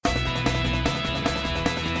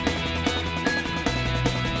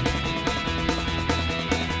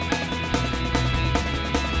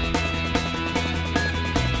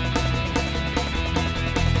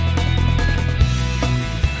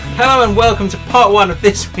Hello and welcome to part one of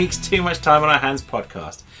this week's Too Much Time on Our Hands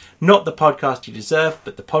podcast. Not the podcast you deserve,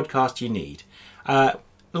 but the podcast you need.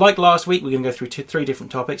 Like last week, we're going to go through three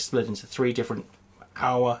different topics, split into three different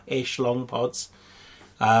hour-ish long pods.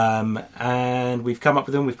 And we've come up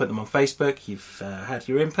with them, we've put them on Facebook, you've had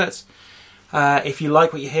your inputs. If you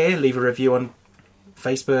like what you hear, leave a review on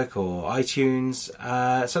Facebook or iTunes.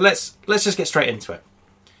 So let's just get straight into it.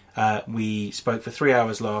 We spoke for 3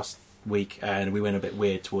 hours last week and we went a bit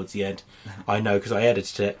weird towards the end. I know because I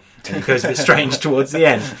edited it and it goes a bit strange towards the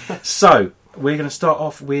end. So we're going to start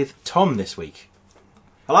off with Tom this week.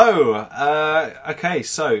 Hello. Okay,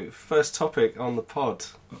 so first topic on the pod.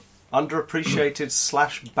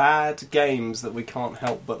 Underappreciated / bad games that we can't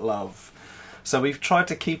help but love. So we've tried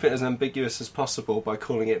to keep it as ambiguous as possible by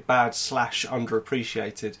calling it bad /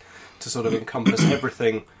 underappreciated to sort of encompass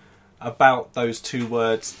everything about those two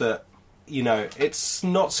words that, you know, it's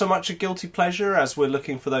not so much a guilty pleasure as we're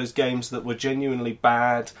looking for those games that were genuinely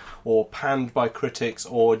bad or panned by critics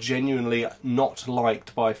or genuinely not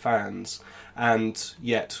liked by fans. And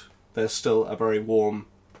yet there's still a very warm,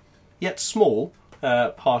 yet small,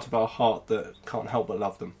 part of our heart that can't help but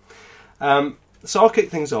love them. So I'll kick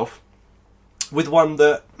things off with one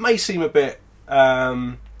that may seem a bit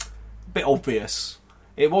obvious.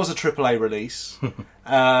 It was a AAA release,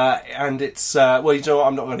 and it's, well, you know what,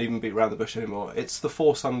 I'm not going to even beat around the bush anymore. It's The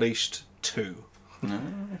Force Unleashed 2.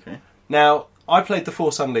 Okay. Now, I played The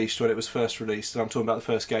Force Unleashed when it was first released, and I'm talking about the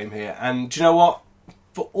first game here, and do you know what?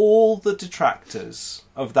 For all the detractors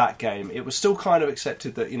of that game, it was still kind of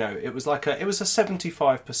accepted that, you know, it was a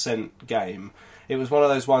 75% game. It was one of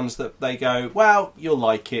those ones that they go, well, you'll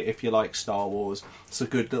like it if you like Star Wars. It's a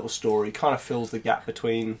good little story. Kind of fills the gap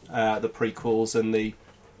between the prequels and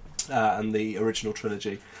the original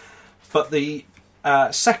trilogy. But the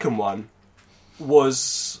second one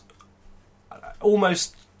was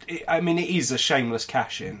almost... I mean, it is a shameless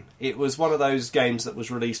cash-in. It was one of those games that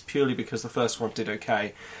was released purely because the first one did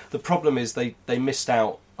okay. The problem is they missed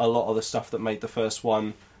out a lot of the stuff that made the first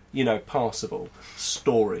one, you know, passable.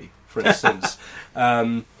 Story, for instance.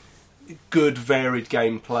 Good, varied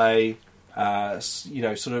gameplay. You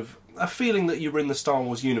know, sort of a feeling that you were in the Star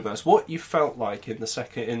Wars universe. What you felt like in the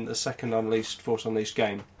second Force Unleashed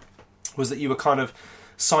game was that you were kind of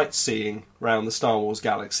sightseeing around the Star Wars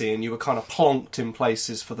galaxy, and you were kind of plonked in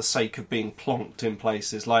places for the sake of being plonked in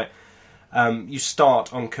places. Like, you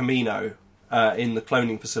start on Kamino in the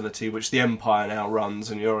cloning facility, which the Empire now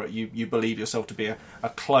runs, and you believe yourself to be a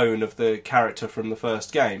clone of the character from the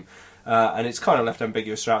first game. And it's kind of left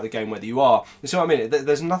ambiguous throughout the game whether you are. You see what I mean?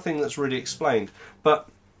 There's nothing that's really explained. But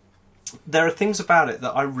there are things about it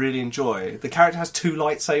that I really enjoy. The character has 2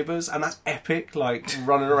 lightsabers, and that's epic, like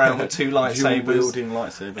running around with 2 lightsabers. Dual-wielding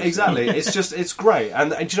lightsabers. Exactly. It's great.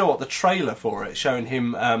 And do you know what? The trailer for it, showing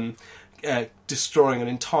him destroying an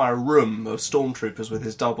entire room of stormtroopers with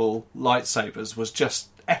his double lightsabers, was just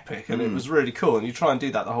epic, and it was really cool. And you try and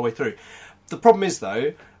do that the whole way through. The problem is,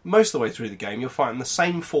 though, most of the way through the game, you're fighting the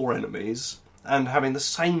same 4 enemies and having the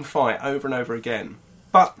same fight over and over again.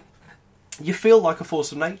 But you feel like a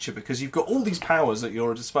force of nature because you've got all these powers at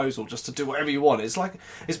your disposal just to do whatever you want. It's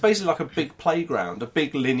basically like a big playground, a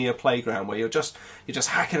big linear playground where you're just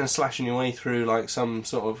hacking and slashing your way through like some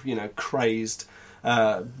sort of, you know, crazed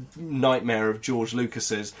nightmare of George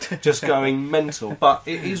Lucas's, just going mental. But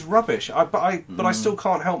it is rubbish. But I still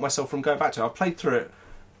can't help myself from going back to it. I've played through it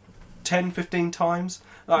 10, 15 times.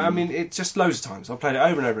 I mean, it's just loads of times. I've played it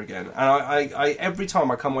over and over again, and I every time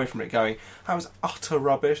I come away from it going, that was utter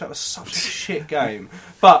rubbish, that was such a shit game.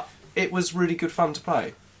 But it was really good fun to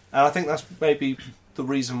play, and I think that's maybe the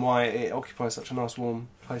reason why it occupies such a nice warm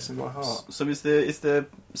place in my heart. So is the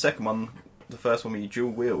second one the first one where you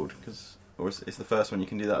dual wield? Or is the first one you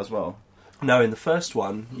can do that as well? No, in the first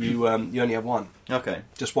one, you only have one. Okay.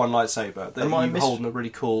 Just one lightsaber. That you're holding a really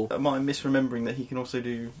cool... Am I misremembering that he can also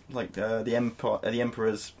do, like, the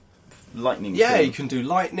Emperor's lightning Yeah, thing? he can do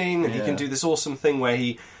lightning, and he can do this awesome thing where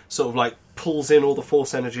he sort of, like, pulls in all the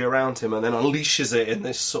force energy around him and then unleashes it in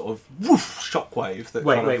this sort of woof shockwave. That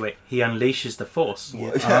Wait. He unleashes the Force.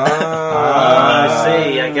 Yeah. I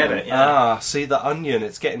see, I get it. Yeah. See the onion,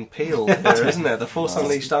 it's getting peeled here, isn't it? The Force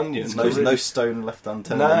Unleashed onion. No stone left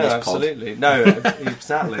unturned No, in this absolutely. No,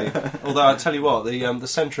 exactly. Although, I'll tell you what, the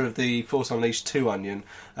centre of the Force Unleashed 2 onion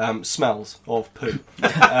smells of poo.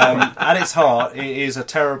 At its heart, it is a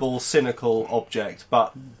terrible, cynical object,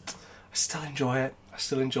 but I still enjoy it.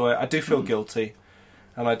 I do feel guilty,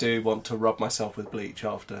 and I do want to rub myself with bleach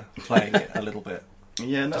after playing it a little bit.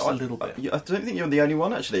 Yeah, no, just a little bit. I don't think you're the only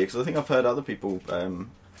one, actually, because I think I've heard other people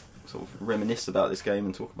sort of reminisce about this game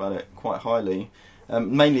and talk about it quite highly.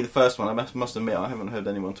 Mainly the first one. I must admit, I haven't heard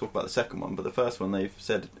anyone talk about the second one, but the first one they've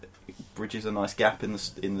said bridges a nice gap in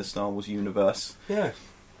the Star Wars universe. Yeah.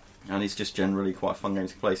 And it's just generally quite a fun game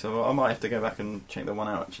to play, so I might have to go back and check that one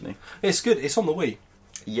out, actually. It's good. It's on the Wii.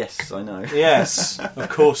 Yes, I know. Yes, of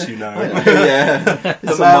course you know. Yeah,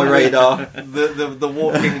 it's on my radar. The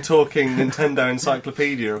walking, talking Nintendo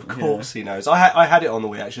encyclopedia, of course he knows. I had it on the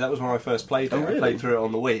Wii, actually. That was when I first played it. Oh, really? I played through it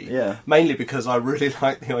on the Wii. Yeah. Mainly because I really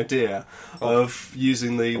liked the idea of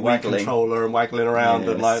using the Wii waggling. controller and waggling around.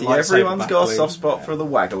 Yeah, And like see, lightsaber everyone's got a battling. soft spot for the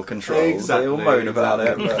waggle controls. Exactly, They all moan about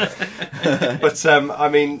it. But But, I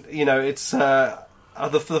mean, you know, it's...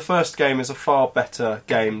 the first game is a far better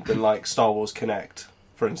game than, like, Star Wars Kinect,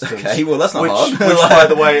 for instance. okay, well that's not Which, hard. by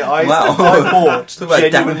the way, I bought Talk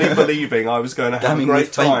about genuinely believing I was going to have a damning great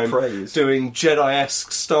with faint time praise. doing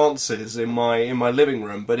Jedi-esque stances in my living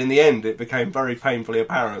room, but in the end it became very painfully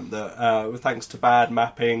apparent that thanks to bad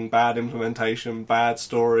mapping, bad implementation, bad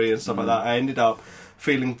story and stuff like that, I ended up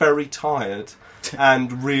feeling very tired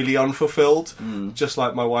and really unfulfilled, just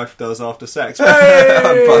like my wife does after sex. Hey!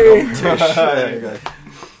 There you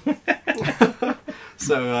go.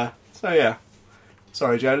 So yeah.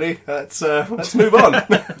 Sorry, Jolie. Let's move on.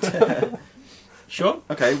 Sure.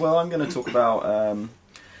 Okay, well, I'm going to talk about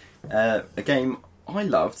a game I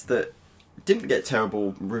loved that didn't get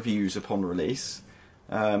terrible reviews upon release.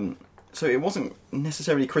 So it wasn't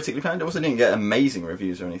necessarily critically panned. It also didn't get amazing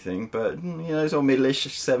reviews or anything, but you know, it's all middle-ish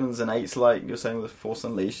 7s and 8s, like you're saying with Force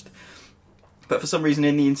Unleashed. But for some reason,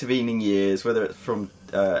 in the intervening years, whether it's from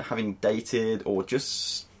having dated or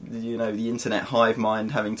just the internet hive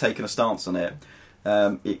mind having taken a stance on it,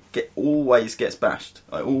 always gets bashed.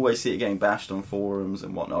 I always see it getting bashed on forums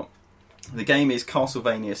and whatnot. The game is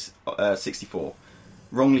Castlevania 64.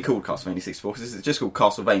 Wrongly called Castlevania 64 because it's just called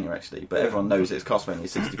Castlevania actually, but everyone knows it's Castlevania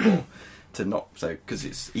 64 because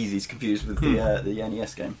it's easy to confuse with the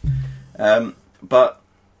NES game. But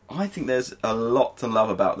I think there's a lot to love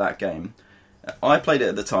about that game. I played it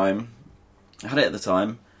at the time,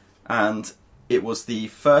 and it was the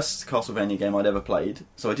first Castlevania game I'd ever played,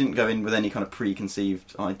 so I didn't go in with any kind of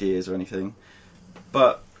preconceived ideas or anything.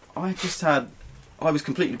 But I was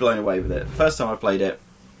completely blown away with it. The first time I played it,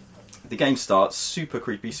 the game starts super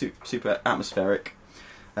creepy, super atmospheric.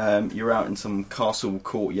 You're out in some castle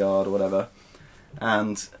courtyard or whatever,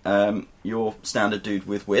 and you're standard dude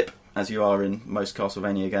with whip, as you are in most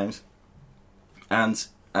Castlevania games. And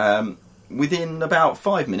within about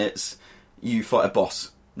 5 minutes, you fight a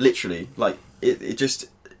boss. Literally, like it just,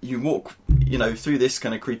 you walk, through this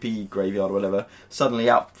kind of creepy graveyard or whatever. Suddenly,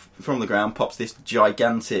 out from the ground pops this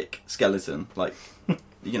gigantic skeleton, like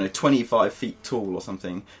 25 feet tall or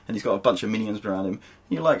something, and he's got a bunch of minions around him. And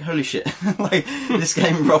you're like, holy shit! Like this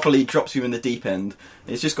game properly drops you in the deep end.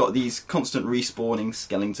 It's just got these constant respawning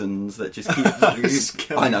skeletons that just keep.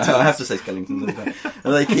 I know, I have to say skeletons.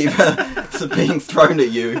 And they keep being thrown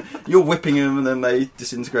at you. You're whipping them, and then they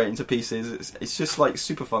disintegrate into pieces. It's just like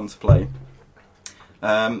super fun to play.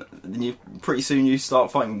 Then pretty soon you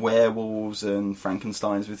start fighting werewolves and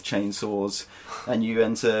Frankensteins with chainsaws, and you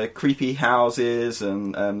enter creepy houses,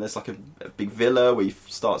 and there's like a big villa where you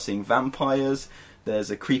start seeing vampires.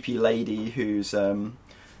 There's a creepy lady who's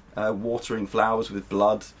watering flowers with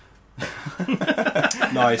blood.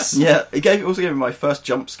 Nice. Yeah, it also gave me my first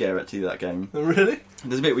jump scare actually, that game. Really?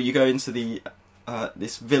 There's a bit where you go into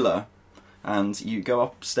this villa, and you go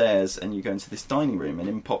upstairs and you go into this dining room, and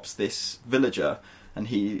in pops this villager. And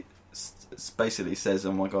he basically says,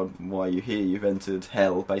 "Oh my God, why are you here? You've entered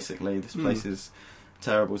hell. Basically, this place is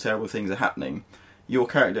terrible. Terrible things are happening." Your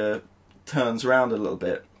character turns around a little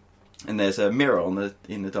bit, and there's a mirror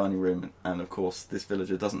in the dining room, and of course, this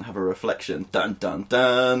villager doesn't have a reflection. Dun dun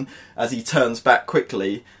dun! As he turns back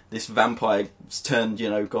quickly, this vampire's turned,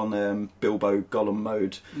 gone Bilbo Gollum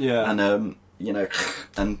mode. Yeah. And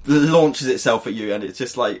and launches itself at you, and it's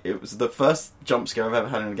just like, it was the first jump scare I've ever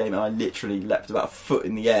had in a game, and I literally leapt about a foot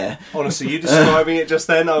in the air. Honestly, you describing it just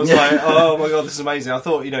then, I was like, oh my God, this is amazing. I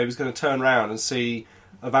thought, he was going to turn around and see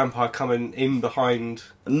a vampire coming in behind.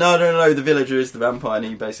 No, the villager is the vampire, and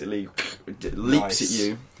he basically leaps at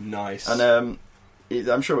you. Nice. And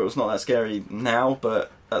I'm sure it was not that scary now,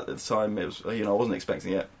 but at the time, it was, I wasn't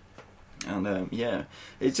expecting it. And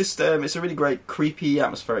it's just it's a really great, creepy,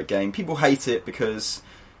 atmospheric game. People hate it because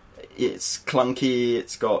it's clunky.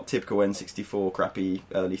 It's got typical N64 crappy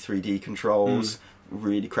early 3D controls,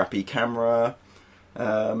 really crappy camera.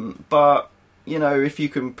 But if you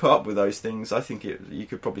can put up with those things, I think you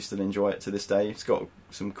could probably still enjoy it to this day. It's got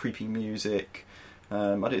some creepy music. I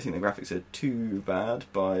don't think the graphics are too bad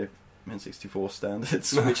by N64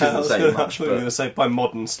 standards, which isn't saying much. I was going to say by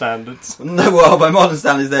modern standards. No, well, by modern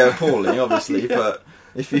standards they're appalling, obviously, but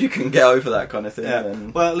if you can get over that kind of thing,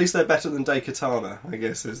 then... Well, at least they're better than Daikatana, I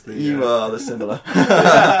guess, is the... You are the similar.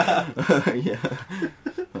 Yeah.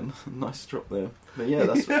 Nice drop there. But yeah,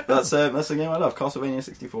 that's a game I love, Castlevania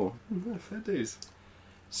 64. Fair dues.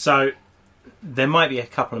 So, there might be a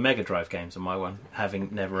couple of Mega Drive games on my one, having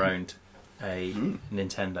never owned a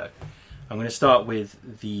Nintendo. I'm going to start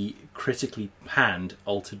with the critically panned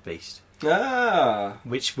Altered Beast.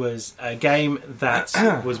 Which was a game that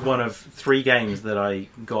was one of 3 games that I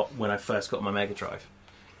got when I first got my Mega Drive,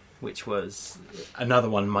 which was another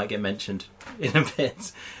one might get mentioned in a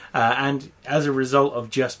bit. And as a result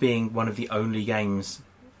of just being one of the only games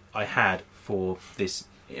I had for this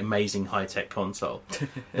amazing high-tech console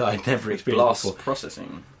that I'd never experienced before,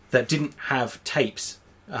 processing that didn't have tapes,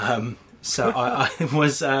 so I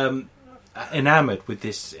was enamoured with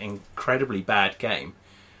this incredibly bad game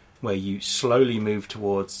where you slowly move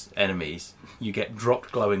towards enemies, you get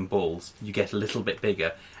dropped glowing balls, you get a little bit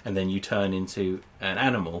bigger, and then you turn into an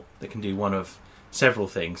animal that can do one of several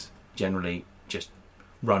things, generally just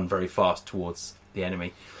run very fast towards the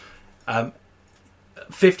enemy.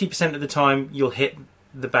 50% of the time you'll hit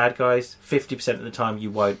the bad guys, 50% of the time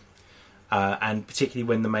you won't. And particularly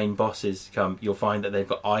when the main bosses come, you'll find that they've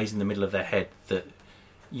got eyes in the middle of their head that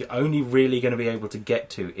you're only really going to be able to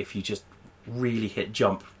get to if you just really hit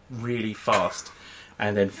jump really fast,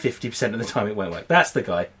 and then 50% of the time it won't work. That's the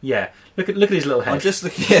guy. Yeah, look at his little head. I'm just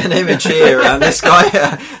looking at an image here, and this guy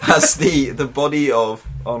has the body of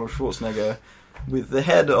Arnold Schwarzenegger with the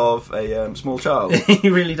head of a small child. He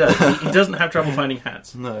really does. He doesn't have trouble finding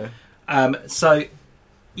hats. No. So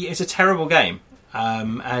it's a terrible game,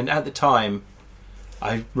 and at the time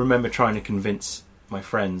I remember trying to convince my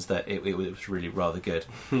friends that it was really rather good.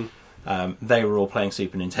 They were all playing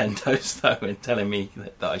Super Nintendos, though, and telling me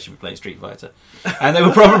that I should be playing Street Fighter. And they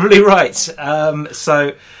were probably right.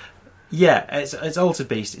 So, yeah, it's Altered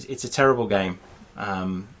Beast. It's a terrible game.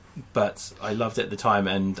 But I loved it at the time,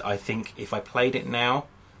 and I think if I played it now,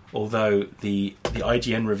 although the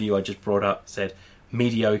IGN review I just brought up said,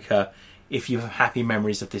 mediocre, if you have happy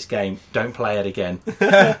memories of this game, don't play it again.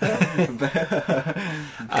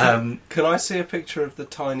 Can I see a picture of the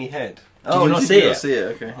tiny head? Did you not see it?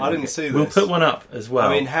 Okay. I didn't see this. We'll put one up as well.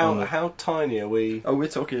 I mean, how tiny are we? Oh, we're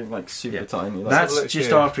talking like super tiny. That's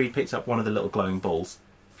just after he picked up one of the little glowing balls.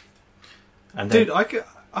 And dude, I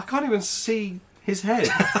can't even see his head.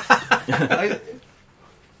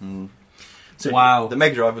 So, wow. The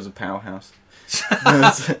Mega Drive was a powerhouse.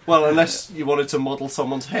 Well, unless you wanted to model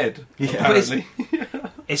someone's head, apparently.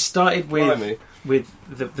 It started with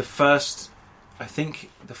the first, I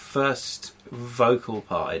think the first vocal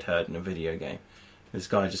part I'd heard in a video game. This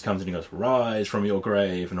guy just comes in and goes, "Rise from your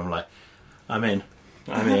grave," and I'm like, I'm in.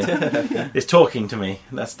 It's talking to me.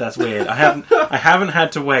 That's weird. I haven't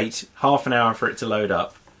had to wait half an hour for it to load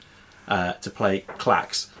up to play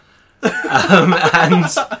Clax,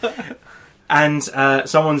 and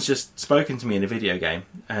someone's just spoken to me in a video game,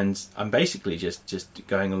 and I'm basically just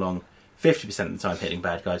going along 50% of the time hitting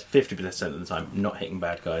bad guys, 50% of the time not hitting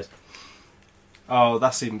bad guys. Oh,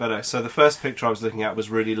 that's even better. So the first picture I was looking at was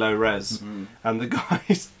really low res, and the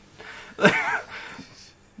guys...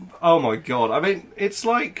 Oh my god. I mean, it's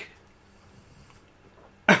like...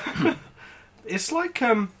 it's like...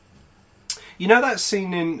 You know that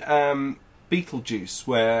scene in Beetlejuice,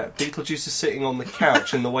 where Beetlejuice is sitting on the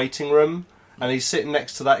couch in the waiting room, and he's sitting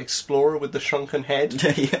next to that explorer with the shrunken head,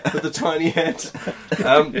 with the tiny head?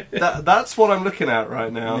 That's what I'm looking at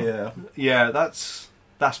right now. Yeah, that's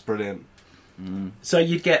brilliant. So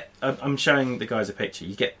you'd get, I'm showing the guys a picture,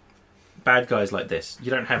 you get bad guys like this.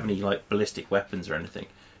 You don't have any like ballistic weapons or anything,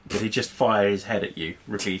 but he just fires his head at you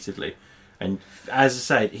repeatedly. And as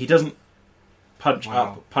I say, he doesn't punch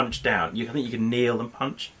up, punch down. I think you can kneel and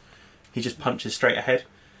punch. He just punches straight ahead.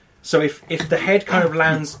 So if the head kind of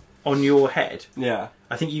lands on your head,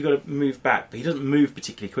 I think you've got to move back. But he doesn't move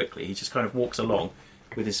particularly quickly. He just kind of walks along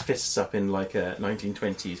with his fists up in like a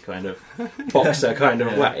 1920s kind of boxer kind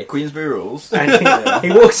of way. Queensbury rules. And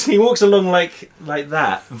he walks along like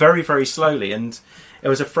that, very, very slowly. And it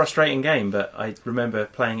was a frustrating game, but I remember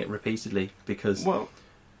playing it repeatedly because... Well,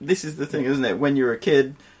 this is the thing, isn't it? When you're a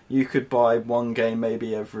kid, you could buy one game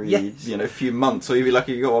maybe every few months, or you'd be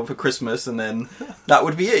lucky you got one for Christmas, and then that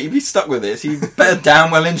would be it. You'd be stuck with it. So you better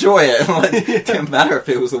damn well enjoy it. It didn't matter if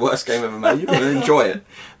it was the worst game ever made. You better enjoy it.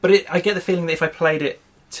 But I get the feeling that if I played it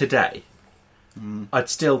today, I'd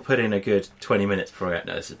still put in a good 20 minutes before I go,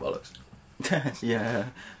 no, this is bollocks. Yeah.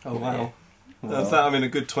 Oh wow. Wow. That in a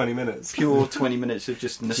good 20 minutes. Pure 20 minutes of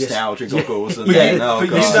just nostalgia goggles. And Yeah, oh, But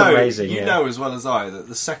God. amazing, you yeah. know as well as I that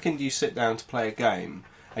the second you sit down to play a game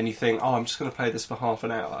and you think, oh, I'm just going to play this for half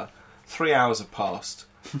an hour, 3 hours have passed,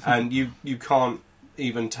 and you can't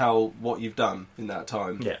even tell what you've done in that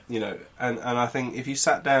time. Yeah. You know, and I think if you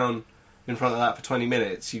sat down in front of that for 20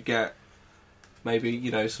 minutes, you get maybe,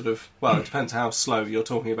 you know, sort of, well, it depends how slow you're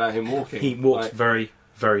talking about him walking. He walks Like, very,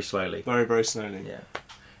 very slowly. very, very slowly. Yeah.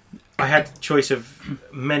 I had choice of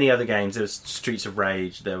many other games. There was Streets of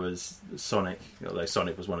Rage. There was Sonic, although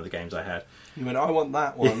Sonic was one of the games I had. You went, I want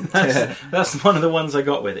that one. That's one of the ones I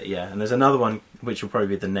got with it, yeah. And there's another one which will probably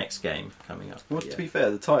be the next game coming up. Well, yeah. to be fair,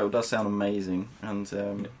 the title does sound amazing, and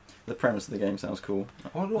the premise of the game sounds cool.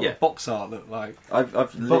 I wonder what Yeah. the box art looked like. I've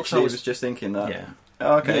Box literally art was just thinking that. Yeah.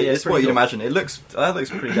 Oh, okay, Yeah, it's pretty what you'd cool. imagine. That looks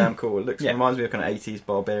pretty damn cool. It looks Yeah. reminds me of kind of 80s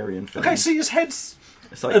barbarian film. Okay, see, his head's...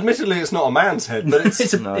 It's like Admittedly, it's not a man's head, but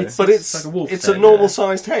it's... No. it's but it's like a wolf's it's a head,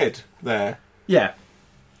 normal-sized head there. Yeah.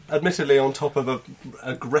 Admittedly, on top of a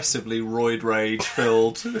aggressively roid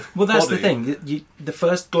rage-filled Well, that's the body. thing. The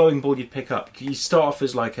first glowing ball you'd pick up, you start off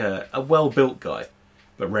as like a well-built guy,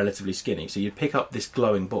 but relatively skinny. So you'd pick up this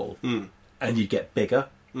glowing ball, and you'd get bigger,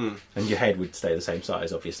 and your head would stay the same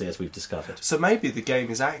size, obviously, as we've discovered. So maybe the game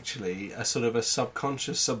is actually a sort of a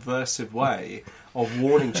subconscious, subversive way of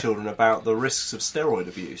warning children about the risks of steroid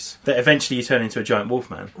abuse That eventually you turn into a giant wolf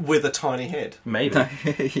man. with a tiny head. Maybe.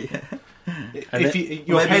 yeah. And If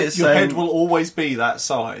your maybe head, it's your head saying- will always be that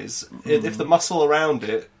size. If the muscle around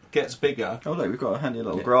it gets bigger, Oh look, we've got a handy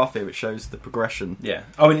little graph here which shows the progression. Yeah.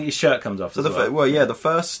 Oh, and his shirt comes off So as well.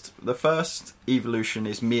 the first evolution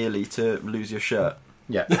is merely to lose your shirt.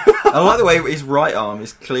 Yeah. I like the way his right arm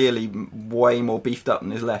is clearly way more beefed up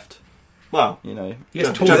than his left. well, You know, He gets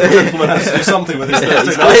the taller. gentleman has to do something with his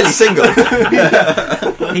he's 13 clearly single.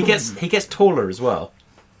 he gets taller as well.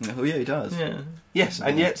 Oh yeah, he does. Yeah. Yes,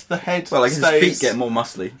 and yet the head Well, like his stays... feet get more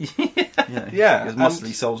muscly. Yeah, his and-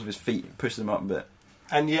 muscly soles of his feet push them up a bit.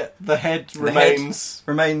 And yet the head The remains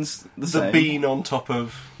Remains the the same. bean on top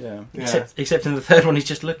of... Yeah. Yeah. Except in the third one, he's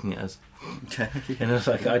just looking at us. Okay. And it's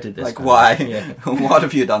like, I did this. Like guy. why? Yeah. What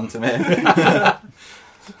have you done to me?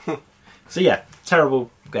 So yeah, terrible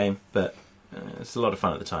game, but it's a lot of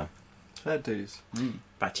fun at the time. Fair dues.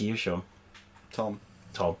 Back to you, Sean. Tom.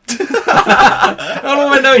 Tom. How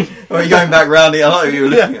long am I doing? Well, you're going back round it. I like you were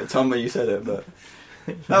looking at Tom when you said it, but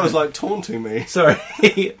That was like taunting me. Sorry.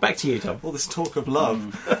 Back to you, Tom. All this talk of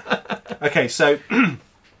love. Okay, so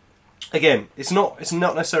again, it's not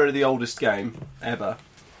necessarily the oldest game ever,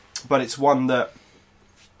 but it's one that,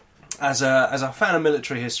 as a fan of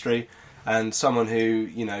military history and someone who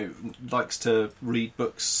likes to read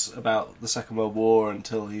books about the Second World War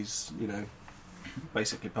until he's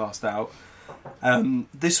basically passed out.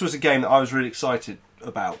 This was a game that I was really excited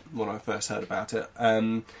about when I first heard about it,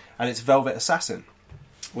 and it's Velvet Assassin,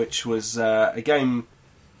 which was a game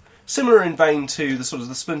similar in vein to the sort of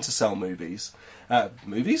the Splinter Cell the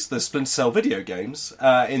Splinter Cell video games,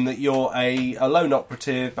 in that you're a lone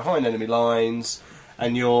operative behind enemy lines,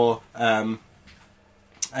 and your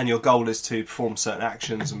goal is to perform certain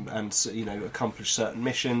actions and accomplish certain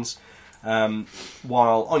missions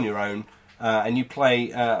while on your own. And you play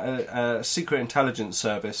a secret intelligence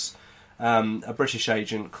service, a British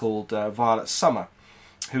agent called Violet Summer,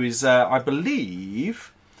 who is, I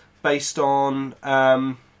believe, based on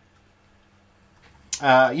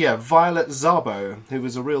Violet Szabo, who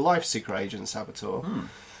was a real-life secret agent saboteur.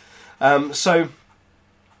 So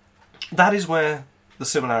that is where the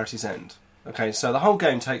similarities end. Okay, so the whole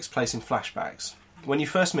game takes place in flashbacks. When you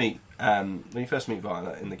first meet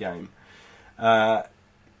Violet in the game,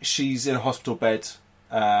 she's in a hospital bed.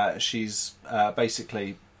 She's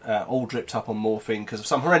basically all dripped up on morphine because of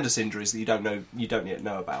some horrendous injuries that you don't yet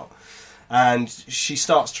know about. And she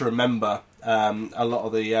starts to remember a lot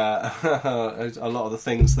of the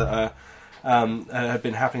things that had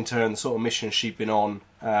been happening to her and the sort of missions she'd been on.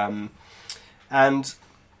 And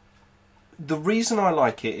the reason I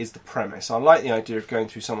like it is the premise. I like the idea of going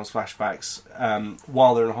through someone's flashbacks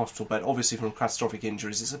while they're in a hospital bed, obviously from catastrophic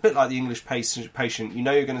injuries. It's a bit like the English patient. You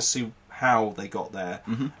know you're going to see how they got there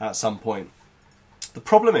at some point. The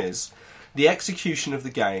problem is, the execution of the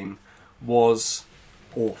game was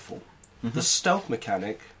awful. The stealth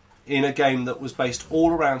mechanic in a game that was based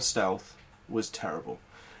all around stealth was terrible.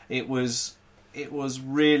 It was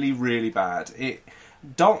really, really bad.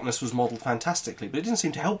 Darkness was modelled fantastically, but it didn't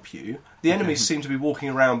seem to help you. The enemies seemed to be walking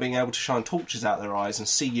around being able to shine torches out their eyes and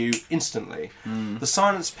see you instantly. The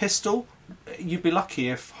silenced pistol, you'd be lucky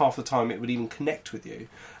if half the time it would even connect with you,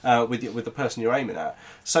 with the person you're aiming at.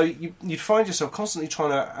 So you'd find yourself constantly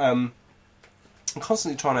trying to and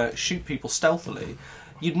constantly trying to shoot people stealthily,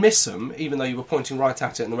 you'd miss them, even though you were pointing right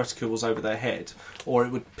at it and the reticule was over their head, or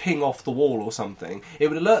it would ping off the wall or something. It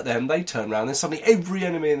would alert them, they'd turn around, and suddenly every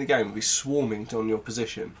enemy in the game would be swarming on your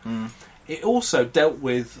position. It also dealt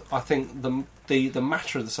with, I think, the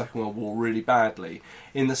matter of the Second World War really badly,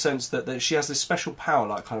 in the sense that she has this special power,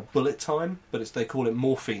 like kind of bullet time, but they call it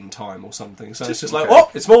morphine time or something. So it's just like, oh,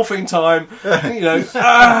 it's morphine time,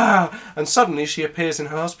 and suddenly she appears in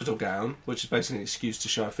her hospital gown, which is basically an excuse to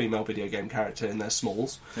show a female video game character in their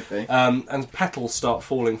smalls, and petals start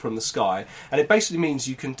falling from the sky, and it basically means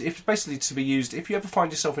you can, if basically to be used, if you ever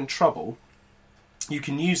find yourself in trouble, you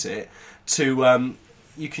can use it to.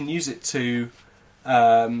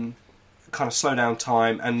 Kind of slow down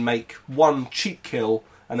time and make one cheap kill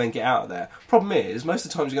and then get out of there. Problem is, most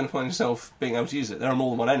of the times you're going to find yourself being able to use it, there are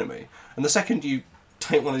more than one enemy. And the second you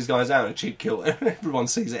take one of these guys out and cheap kill, everyone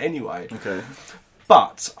sees it anyway. Okay.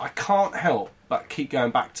 But I can't help but keep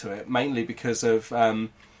going back to it, mainly because of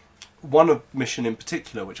one mission in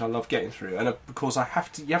particular, which I love getting through. And of course, you have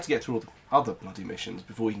to get through all the other bloody missions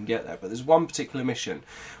before you can get there. But there's one particular mission,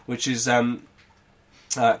 which is kind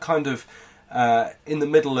of in the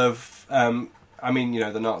middle of,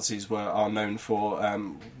 the Nazis are known for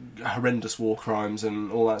horrendous war crimes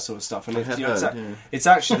and all that sort of stuff. And it's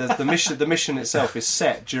actually the mission. The mission itself is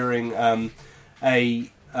set during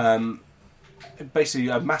basically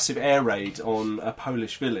a massive air raid on a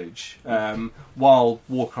Polish village while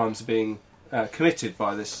war crimes are being committed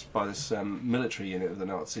by this military unit of the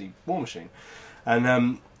Nazi war machine,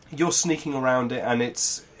 and you're sneaking around it, and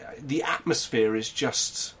the atmosphere is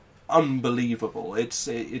just unbelievable. It's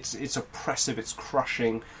oppressive, it's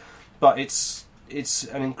crushing, but it's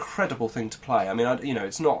an incredible thing to play. I mean,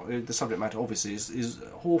 it's not, the subject matter obviously is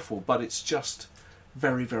awful, but it's just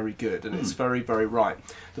very, very good, and it's very, very right.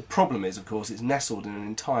 The problem is, of course, it's nestled in an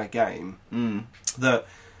entire game that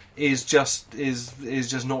is just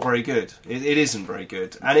not very good. It isn't very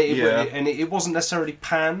good, and it wasn't necessarily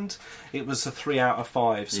panned. It was a 3 out of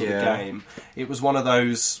 5 sort of game. It was one of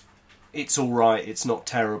those, it's all right, it's not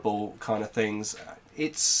terrible kind of things.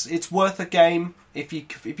 It's worth a game. If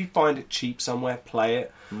you find it cheap somewhere, play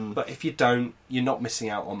it. But if you don't, you're not missing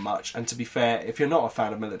out on much. And to be fair, if you're not a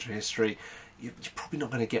fan of military history, you're probably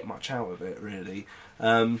not going to get much out of it, really.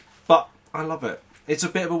 But I love it. It's a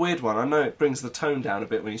bit of a weird one. I know it brings the tone down a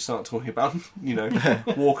bit when you start talking about,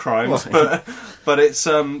 war crimes, but it's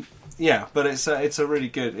it's a really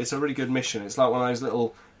good mission. It's like one of those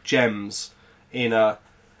little gems in a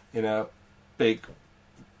big,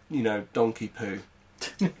 donkey poo.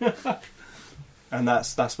 And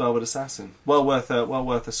that's Velvet Assassin. Well worth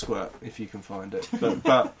a squirt if you can find it.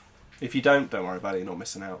 But if you don't worry about it. You're not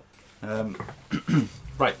missing out.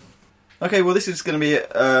 Right. Okay, well, this is going to be.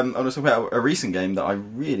 I'm going to talk about a recent game that I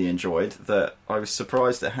really enjoyed. That I was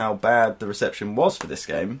surprised at how bad the reception was for this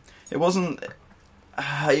game. It wasn't.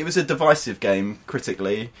 It was a divisive game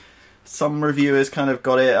critically. Some reviewers kind of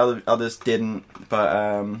got it, others didn't.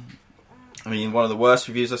 But one of the worst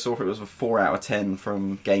reviews I saw for it was a 4 out of 10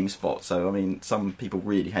 from GameSpot. So some people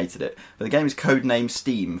really hated it. But the game is codenamed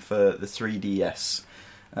Steam for the 3DS.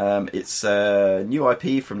 It's a new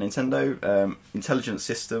IP from Nintendo, Intelligent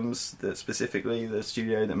Systems, specifically the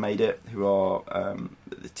studio that made it, who are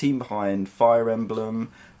the team behind Fire Emblem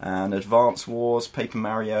and Advance Wars, Paper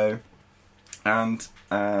Mario, and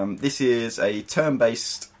this is a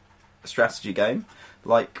turn-based strategy game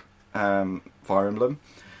like Fire Emblem,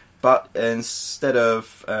 but instead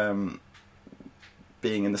of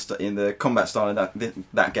being in the combat style of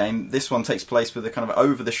that game, this one takes place with a kind of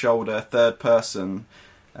over-the-shoulder third-person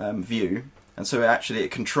view, and so it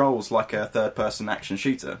controls like a third-person action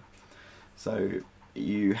shooter. So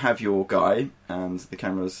you have your guy, and the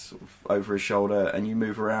camera's sort of over his shoulder, and you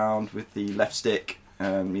move around with the left stick,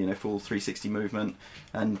 full 360 movement,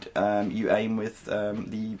 and you aim with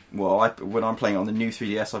when I'm playing on the new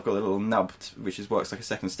 3DS, I've got a little nub which works like a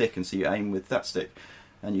second stick, and so you aim with that stick.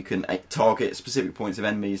 And you can target specific points of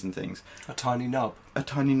enemies and things. A tiny nub.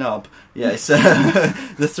 Yeah, it's, the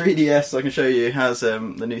 3DS, I can show you, has the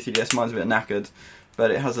new 3DS. Mine's a bit knackered,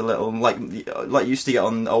 but it has a little, like you used to get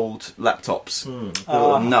on old laptops, a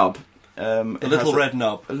little nub. A little red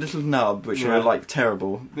nub. A little nub, which are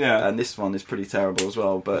terrible. Yeah. And this one is pretty terrible as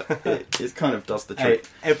well, but it kind of does the trick.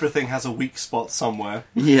 Everything has a weak spot somewhere.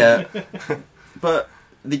 Yeah. But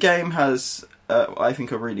the game has... I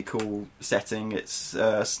think a really cool setting. It's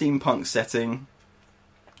a steampunk setting.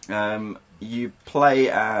 You play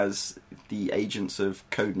as the agents of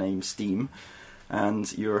codename Steam, and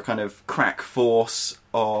you're a kind of crack force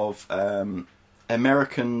of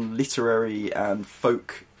American literary and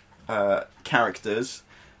folk characters,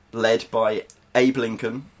 led by Abe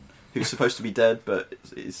Lincoln, who's supposed to be dead, but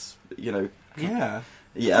is Yeah.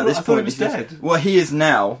 Yeah, at this I thought point he was dead. Well, he is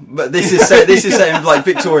now, but this is set in like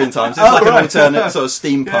Victorian times. It's like an alternate sort of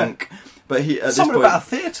steampunk. Yeah. But he at Something this point, about a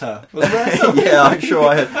theatre. Was there? Yeah, I'm sure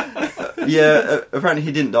I had. Yeah, apparently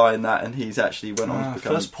he didn't die in that, and he's actually went on to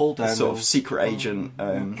become first Paul a sort of secret agent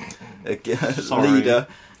leader.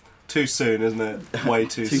 Too soon, isn't it? Way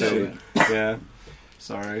too soon. Yeah.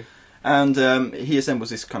 Sorry. And he assembles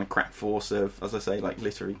this kind of crack force of, as I say, like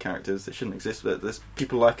literary characters that shouldn't exist. But there's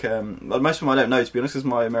people like most of them I don't know, to be honest, because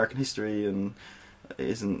my American history and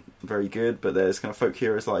isn't very good. But there's kind of folk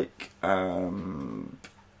heroes like John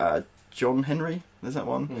Henry. There's that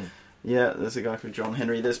one. Yeah, there's a guy called John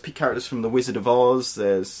Henry. There's characters from The Wizard of Oz.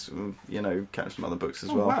 There's characters from other books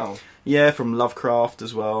as well. Wow. Yeah, from Lovecraft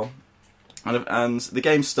as well. And the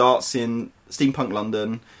game starts in steampunk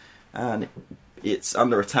London, and it's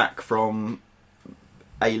under attack from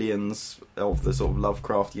aliens of the sort of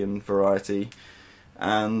Lovecraftian variety.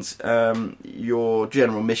 And your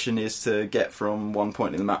general mission is to get from one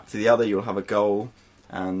point in the map to the other. You'll have a goal,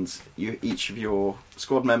 and each of your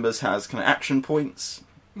squad members has kind of action points.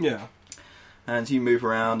 Yeah. And you move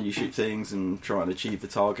around, you shoot things, and try and achieve the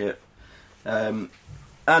target. And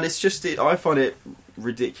it's just, I find it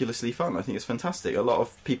ridiculously fun. I think it's fantastic. A lot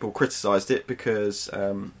of people criticised it because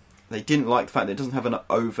they didn't like the fact that it doesn't have an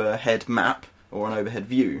overhead map or an overhead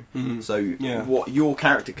view. Mm-hmm. So what your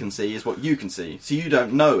character can see is what you can see. So you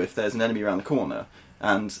don't know if there's an enemy around the corner.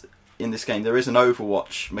 And in this game there is an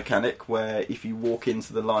Overwatch mechanic where if you walk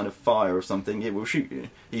into the line of fire of something, it will shoot you,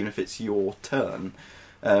 even if it's your turn.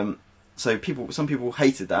 So some people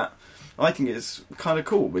hated that. I think it's kind of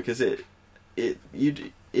cool because if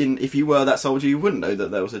you were that soldier, you wouldn't know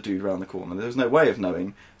that there was a dude around the corner. There was no way of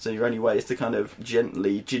knowing. So your only way is to kind of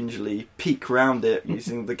gently, gingerly peek around it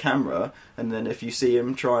using the camera, and then if you see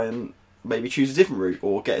him, try and maybe choose a different route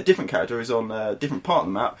or get a different character who's on a different part of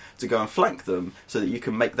the map to go and flank them so that you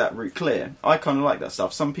can make that route clear. I kind of like that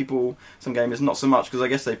stuff. Some gamers not so much, because I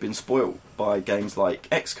guess they've been spoilt by games like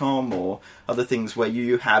XCOM or other things where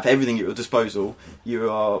you have everything at your disposal. You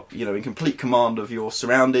are, in complete command of your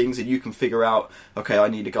surroundings, and you can figure out, okay, I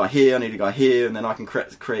need a guy here, and then I can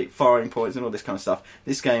create firing points and all this kind of stuff.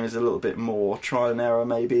 This game is a little bit more trial and error,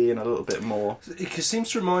 maybe, and a little bit more. It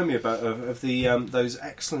seems to remind me of the those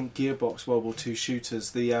excellent Gearbox World War II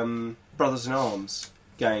shooters, the Brothers in Arms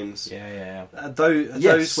games. Yeah.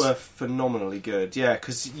 Those were phenomenally good. Yeah,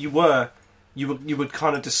 because you would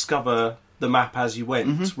kind of discover the map as you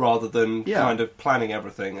went, rather than kind of planning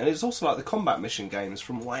everything. And it's also like the combat mission games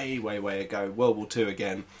from way, way, way ago, World War II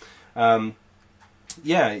again.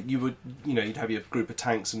 You would, you'd have your group of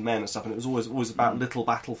tanks and men and stuff, and it was always about little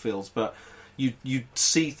battlefields, but you'd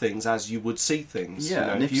see things as you would see things.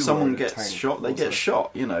 Yeah, and if someone gets shot, they get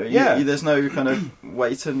shot. There's no kind of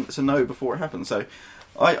way to know before it happens. So,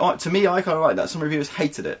 to me, I kind of like that. Some reviewers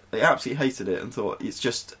hated it; they absolutely hated it and thought it's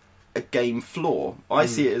just a game flaw. I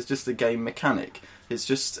see it as just a game mechanic. It's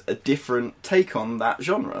just a different take on that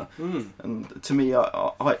genre. And to me,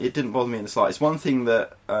 it didn't bother me in the slightest. One thing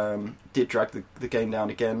that did drag the game down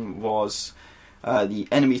again was the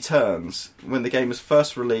enemy turns. When the game was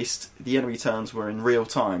first released, the enemy turns were in real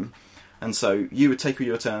time. And so you would take all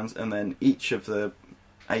your turns, and then each of the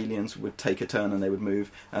aliens would take a turn and they would move.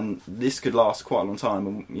 And this could last quite a long time.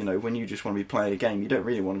 And, when you just want to be playing a game, you don't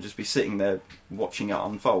really want to just be sitting there watching it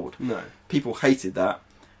unfold. No. People hated that.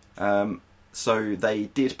 So they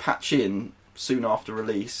did patch in, soon after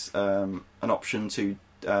release, an option to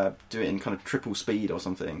do it in kind of triple speed or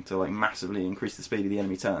something, to massively increase the speed of the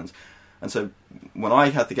enemy turns. And so when I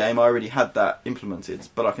had the game, I already had that implemented.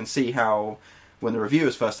 But I can see how, when the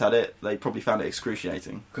reviewers first had it, they probably found it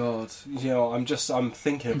excruciating. God, I'm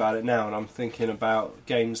thinking about it now, and I'm thinking about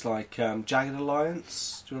games like Jagged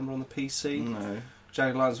Alliance. Do you remember on the PC? No.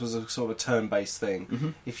 Jagged Alliance was a sort of a turn-based thing. Mm-hmm.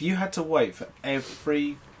 If you had to wait for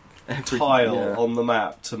every tile on the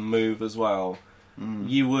map to move as well,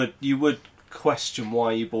 you would question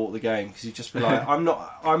why you bought the game, because you'd just be like,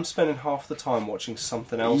 I'm spending half the time watching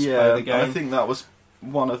something else play the game. I think that was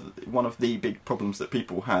one of the big problems that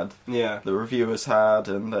people had, the reviewers had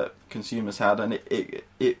and that consumers had, and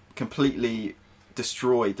it completely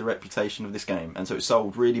destroyed the reputation of this game, and so it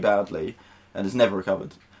sold really badly and has never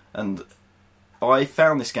recovered. And I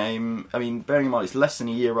found this game, bearing in mind it's less than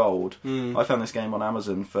a year old, I found this game on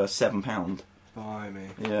Amazon for £7. Buy me.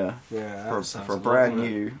 Yeah. For a brand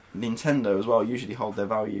new Nintendo as well, usually hold their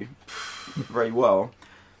value very well.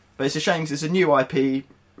 But it's a shame because it's a new IP,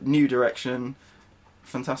 new direction,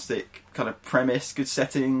 fantastic kind of premise, good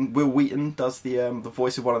setting. Will Wheaton does the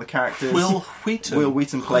voice of one of the characters. Will Wheaton. Will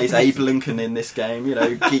Wheaton plays Abe Lincoln in this game. You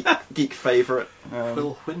know, geek favourite.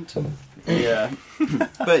 Will Wheaton. Yeah,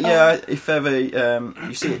 but yeah, if ever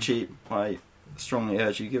you see it cheap, I strongly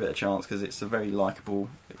urge you to give it a chance because it's a very likeable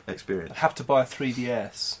experience. I have to buy a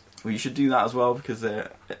 3DS. Well, you should do that as well because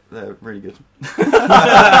they're really good.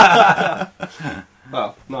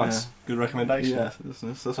 Well, nice, good recommendation. Yeah,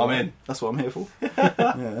 that's what I'm in. That's what I'm here for.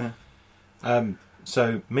 Yeah.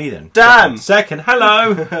 So me then, Dan! Second.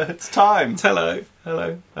 Hello. It's time. Hello. I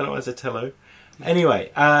don't want to say hello.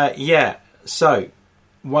 Anyway, yeah. So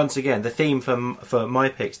once again, the theme for my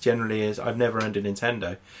picks generally is I've never owned a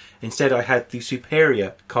Nintendo. Instead, I had the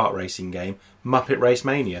superior kart racing game, Muppet Race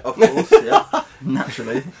Mania. Of course, yeah,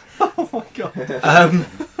 naturally. Oh my god.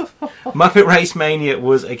 Muppet Race Mania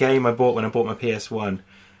was a game I bought when I bought my PS1.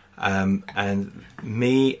 And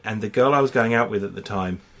me and the girl I was going out with at the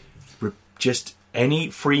time, just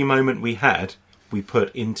any free moment we had, we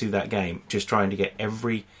put into that game, just trying to get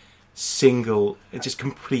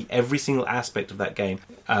complete every single aspect of that game.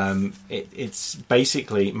 It's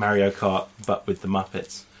basically Mario Kart, but with the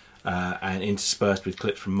Muppets, and interspersed with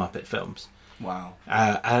clips from Muppet films. Wow.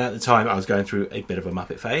 And at the time, I was going through a bit of a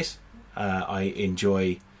Muppet phase. I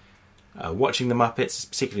enjoy watching the Muppets,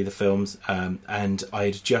 particularly the films, and I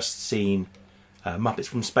had just seen Muppets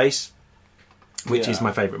from Space, which is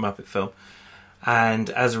my favourite Muppet film. And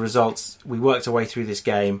as a result, we worked our way through this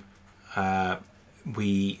game.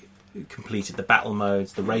 We completed the battle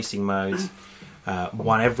modes, the racing modes,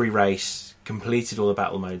 won every race, completed all the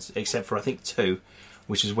battle modes, except for I think 2,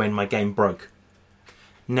 which is when my game broke.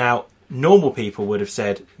 Now, normal people would have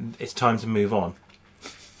said, it's time to move on.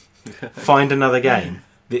 Find another game.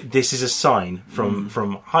 This is a sign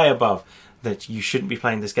from high above that you shouldn't be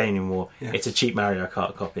playing this game anymore. Yeah. It's a cheap Mario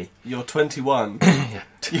Kart copy. You're 21.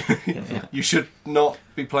 You should not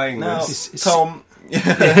be playing this. Tom,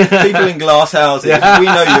 people in glass houses, we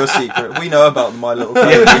know your secret. We know about My Little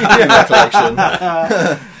Pony collection.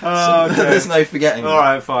 There's no forgetting. All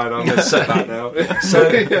right, fine. I'm going to set that now. So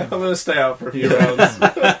I'm going to stay out for a few rounds.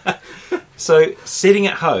 So, sitting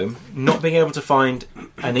at home, not being able to find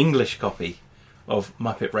an English copy of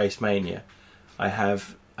Muppet Race Mania, I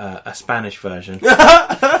have a Spanish version.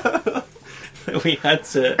 We had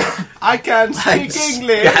to... I can speak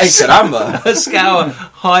English! Hey, caramba! Scour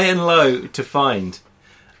high and low to find,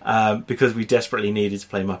 because we desperately needed to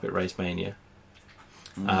play Muppet Race Mania.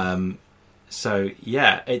 So,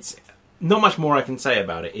 yeah, it's not much more I can say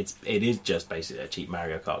about it. It is just basically a cheap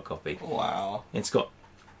Mario Kart copy. Wow. It's got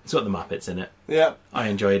the Muppets in it. Yeah. I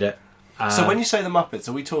enjoyed it. So when you say the Muppets,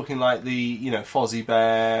 are we talking like the Fozzie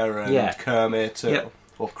Bear and Kermit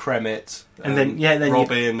or Kremit and then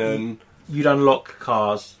Robin and you'd unlock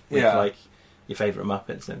cars with like your favourite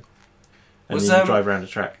Muppets in, and then you drive around a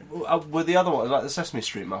track. Were the other ones like the Sesame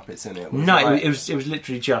Street Muppets in it? No, it was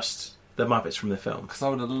literally just the Muppets from the film. Because I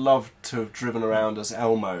would have loved to have driven around as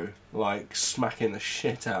Elmo, like smacking the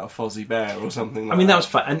shit out of Fozzie Bear or something like that. I mean, that was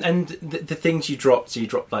fun. And the things you dropped, so you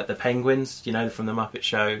dropped like the penguins, from the Muppet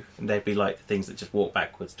Show, and they'd be like the things that just walk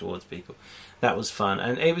backwards towards people. That was fun,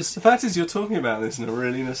 and it was. The fact is, you're talking about this in a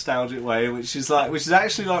really nostalgic way, which is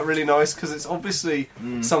actually like really nice because it's obviously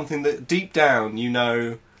something that deep down you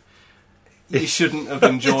shouldn't have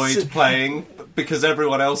enjoyed playing because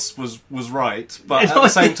everyone else was right. But at the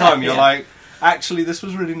same time, you're like, actually, this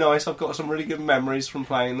was really nice. I've got some really good memories from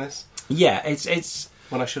playing this. Yeah, it's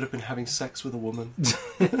when I should have been having sex with a woman.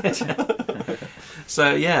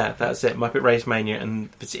 So yeah, that's it. Muppet Race Mania, and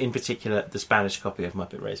in particular, the Spanish copy of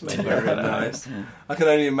Muppet Race Mania. Very nice. I can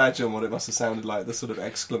only imagine what it must have sounded like. The sort of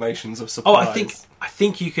exclamations of surprise. Oh, I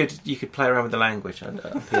think you could play around with the language on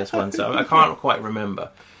PS1. So I can't quite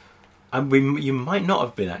remember. You might not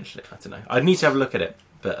have been actually. I don't know. I'd need to have a look at it,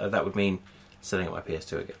 but that would mean setting up my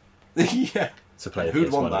PS2 again. Yeah. To play the Who'd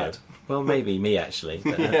PS1 want that? again. Well, maybe me actually.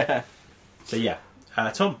 But, yeah. So yeah,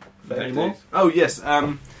 Tom, any more? Oh yes.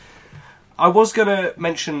 I was going to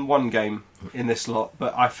mention one game in this lot,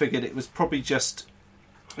 but I figured it was probably just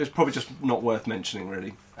not worth mentioning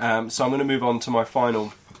really. So I'm going to move on to my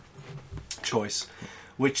final choice,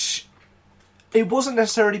 which it wasn't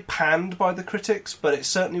necessarily panned by the critics, but it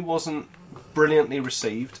certainly wasn't brilliantly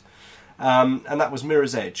received, and that was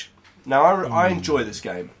Mirror's Edge. Now I enjoy this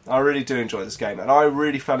game. I really do enjoy this game, and I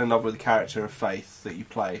really fell in love with the character of Faith that you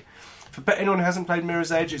play. For anyone who hasn't played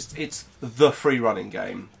Mirror's Edge, it's the free-running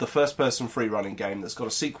game, the first-person free-running game that's got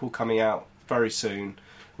a sequel coming out very soon,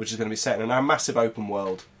 which is going to be set in a massive open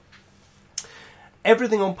world.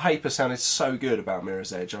 everything on paper sounded so good about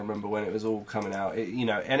Mirror's Edge. I remember when it was all coming out,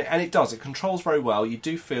 and it does. It controls very well. You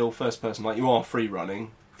do feel first person, like you are free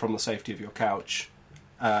running from the safety of your couch,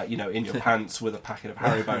 in your pants with a packet of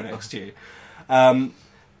Haribo next to you.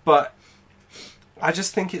 But I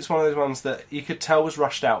just think it's one of those ones that you could tell was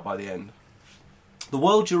rushed out by the end. The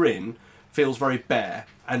world you're in feels very bare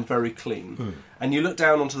and very clean. And you look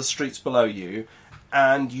down onto the streets below you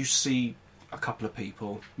and you see a couple of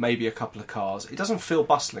people, maybe a couple of cars. It doesn't feel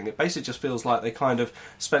bustling. It basically just feels like they kind of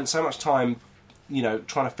spent so much time,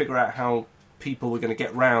 trying to figure out how people were going to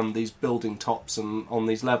get round these building tops and on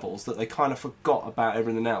these levels that they kind of forgot about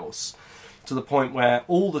everything else, to the point where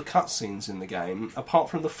all the cutscenes in the game, apart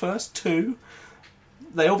from the first two,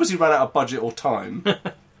 they obviously ran out of budget or time.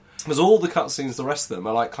 Because all the cutscenes, the rest of them,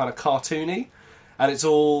 are like kind of cartoony, and it's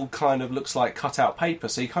all kind of looks like cut out paper.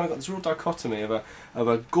 So you kind of got this real dichotomy of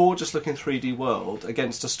a gorgeous looking 3D world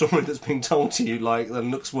against a story that's being told to you like that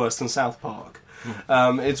looks worse than South Park.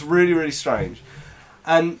 It's really, really strange,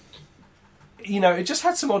 and it just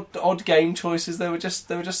had some odd game choices. There were just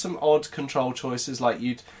some odd control choices, like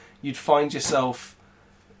you'd find yourself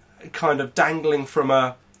kind of dangling from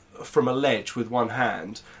a ledge with one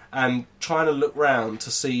hand and trying to look round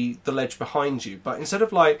to see the ledge behind you, but instead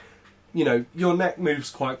of your neck moves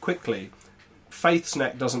quite quickly, Faith's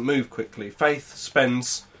neck doesn't move quickly. Faith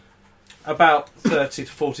spends about 30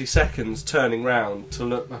 to 40 seconds turning round to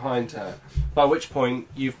look behind her, by which point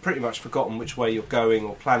you've pretty much forgotten which way you're going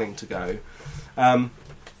or planning to go.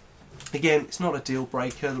 Again, it's not a deal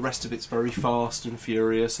breaker. The rest of it's very fast and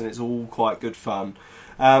furious, and it's all quite good fun.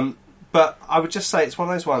 But I would just say it's one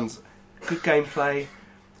of those ones, good gameplay,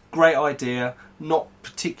 great idea, not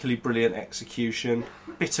particularly brilliant execution,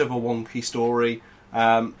 bit of a wonky story,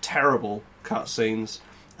 terrible cutscenes.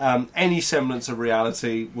 Any semblance of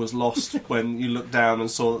reality was lost when you looked down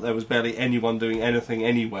and saw that there was barely anyone doing anything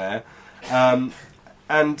anywhere. It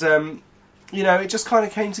just kind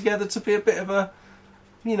of came together to be a bit of a,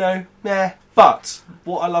 meh. But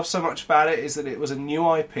what I love so much about it is that it was a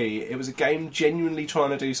new IP. It was a game genuinely trying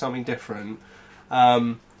to do something different,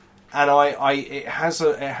 and it has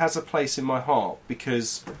a place in my heart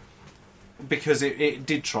because it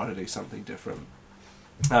did try to do something different,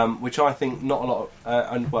 which I think not a lot,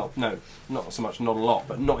 not so much not a lot,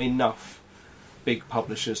 but not enough big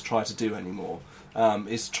publishers try to do anymore.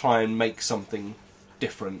 Is try and make something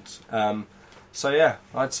different. So yeah,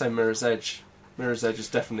 I'd say Mirror's Edge. Mirror's Edge is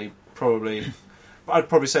definitely I'd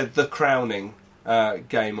probably say the crowning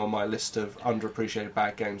game on my list of underappreciated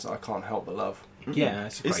bad games that I can't help but love. Yeah,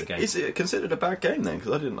 it's a great game. Is it considered a bad game then?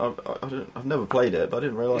 Because I've never played it, but I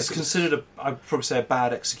didn't realise it's considered I'd probably say a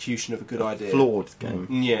bad execution of a good idea. Flawed game.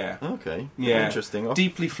 Yeah. Okay. Yeah. Interesting.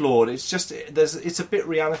 Deeply flawed. It's just it's a bit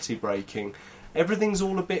reality breaking. Everything's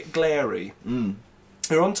all a bit glary.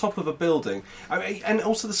 You're on top of a building, and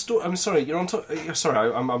also the story. I'm sorry, you're on top.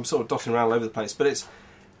 Sorry, I'm sort of dotting around all over the place, but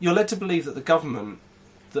you're led to believe that the government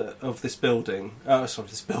of this building,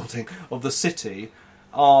 of the city,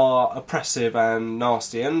 are oppressive and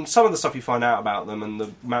nasty, and some of the stuff you find out about them and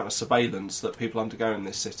the amount of surveillance that people undergo in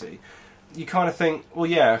this city, you kind of think, well,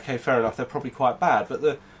 yeah, okay, fair enough, they're probably quite bad, but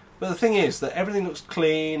the thing is that everything looks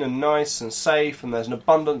clean and nice and safe, and there's an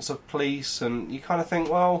abundance of police, and you kind of think,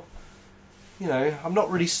 well, I'm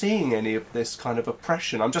not really seeing any of this kind of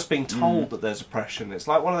oppression. I'm just being told that there's oppression. It's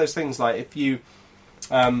like one of those things, like if you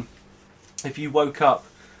woke up,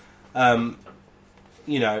 in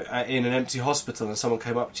an empty hospital and someone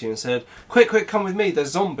came up to you and said, quick, come with me,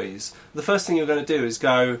 there's zombies. The first thing you're going to do is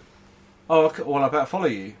go, oh, okay, well, I better follow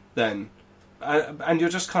you then. And you're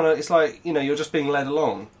just kind of, it's like, you're just being led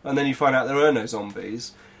along. And then you find out there are no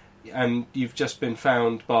zombies. And you've just been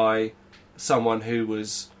found by someone who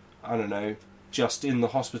was, I don't know, just in the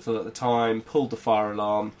hospital at the time, pulled the fire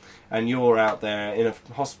alarm, and you're out there in a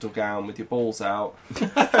hospital gown with your balls out,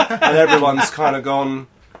 and everyone's kind of gone,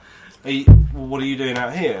 what are you doing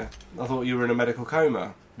out here? I thought you were in a medical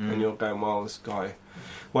coma. And you're going, well, this guy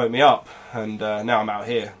woke me up, and now I'm out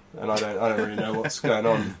here, and I don't really know what's going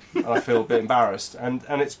on, and I feel a bit embarrassed, and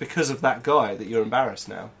it's because of that guy that you're embarrassed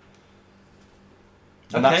now.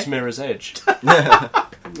 And that's Mirror's Edge.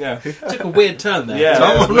 Yeah. Took a weird turn there. Yeah,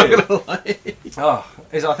 Tom, I'm weird. not going to lie.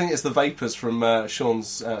 I think it's the vapours from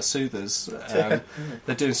Sean's soothers.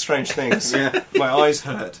 They're doing strange things. Yeah. My eyes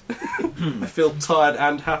hurt. I feel tired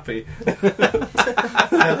and happy.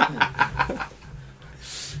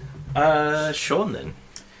 Sean then.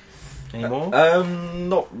 Any more?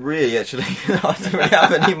 Not really, actually. I don't really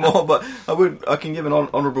have any more, but I can give an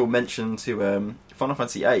honourable mention to Final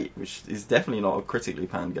Fantasy VIII, which is definitely not a critically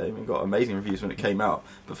panned game. It got amazing reviews when it came out,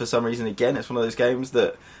 but for some reason, again, it's one of those games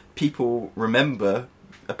that people remember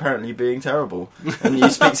apparently being terrible. And you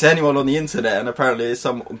speak to anyone on the internet, and apparently it's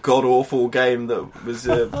some god awful game that was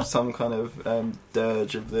some kind of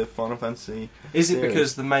dirge of the Final Fantasy. Is it series.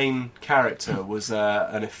 because the main character was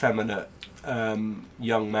an effeminate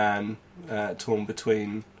young man torn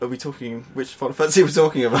between? Are we talking which Final Fantasy are we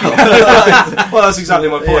talking about? Well, that's exactly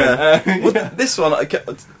my point. Yeah. Well, this one,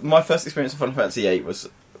 my first experience of Final Fantasy VIII was,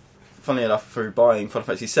 funnily enough, through buying Final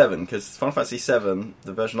Fantasy VII, because Final Fantasy VII,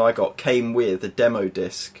 the version I got, came with a demo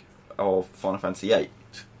disc of Final Fantasy VIII.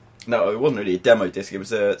 No, it wasn't really a demo disc, it was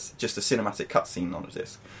just a cinematic cutscene on a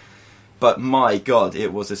disc. But my god,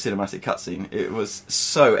 it was a cinematic cutscene. It was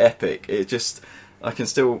so epic. I can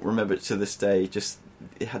still remember it to this day. Just,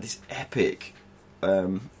 it had this epic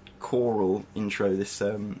choral intro, this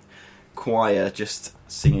choir just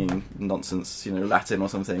singing nonsense, Latin or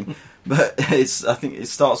something. But I think it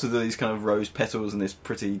starts with all these kind of rose petals and this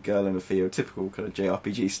pretty girl in a field, typical kind of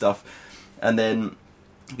JRPG stuff. And then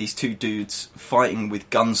these two dudes fighting with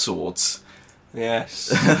gun swords. Yes.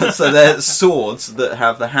 So they're swords that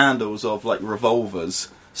have the handles of like revolvers.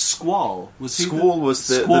 Squall was he Squall was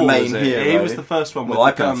the Squall, main was it? hero. He was the first one with Well,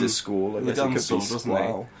 I the pronounce gun. it Squall. I the guess gun it could sword, be wasn't he?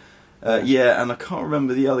 Squall. Yeah, and I can't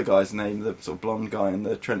remember the other guy's name, the sort of blonde guy in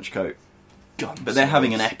the trench coat. Gun But they're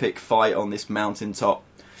having an swords. epic fight on this mountaintop,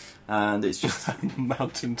 and it's just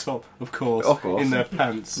mountaintop, of course, Of course. in their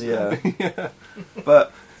pants. yeah.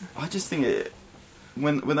 But I just think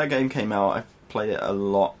when that game came out, I played it a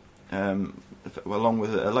lot, along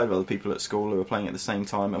with a load of other people at school who were playing it at the same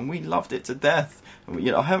time, and we loved it to death.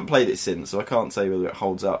 I haven't played it since, so I can't say whether it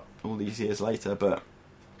holds up all these years later, but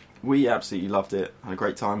we absolutely loved it, had a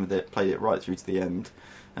great time with it, played it right through to the end.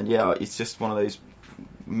 And yeah, it's just one of those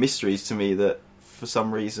mysteries to me that for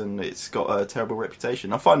some reason it's got a terrible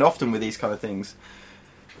reputation. I find often with these kind of things,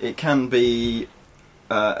 it can be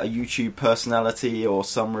a YouTube personality or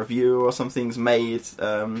some reviewer or something's made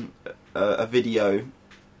a video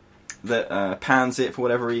that pans it for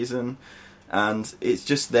whatever reason, and it's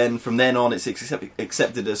just then from then on it's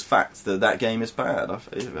accepted as fact that game is bad. I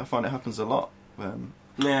find it happens a lot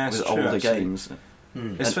Yeah, it's with true, older actually. games.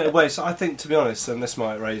 So I think, to be honest, and this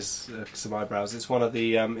might raise some eyebrows, it's one of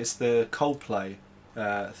the it's the Coldplay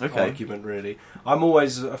argument. Really, I'm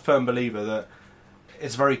always a firm believer that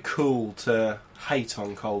it's very cool to hate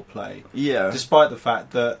on Coldplay, Yeah, despite the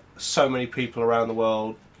fact that so many people around the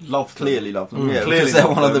world love them. clearly love them. Mm. Yeah, Clearly because they're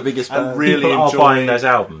love one of the them. biggest And bands. really People are enjoy- buying those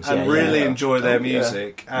albums and yeah, really yeah. enjoy their Oh, yeah.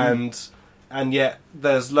 music, and yet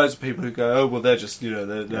there's loads of people who go, oh well, they're just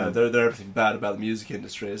they're everything bad about the music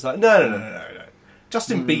industry. It's like no.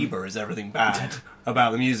 Justin Bieber is everything bad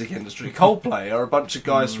about the music industry. Coldplay are a bunch of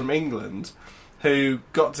guys from England who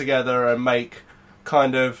got together and make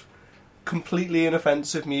kind of completely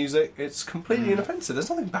inoffensive music. It's completely inoffensive. There's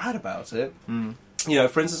nothing bad about it.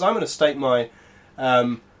 For instance, I'm going to stake my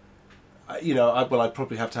I'd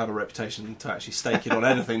probably have to have a reputation to actually stake it on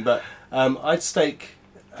anything, but I'd stake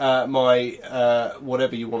my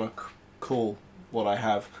whatever you want to call what I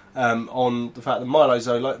have on the fact that Milo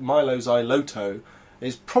Xyloto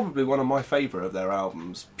is probably one of my favourite of their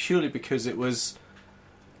albums, purely because it was,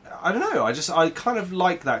 I don't know, I kind of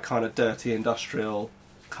like that kind of dirty industrial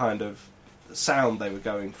kind of sound they were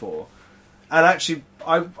going for. And actually,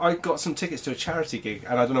 I got some tickets to a charity gig,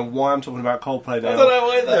 and I don't know why I'm talking about Coldplay now. I don't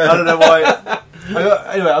know either. I don't know why.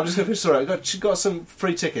 Anyway, I'm just going to finish the story. I got some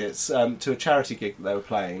free tickets to a charity gig that they were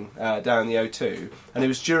playing down in the O2, and it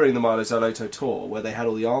was during the Milo Xyloto tour where they had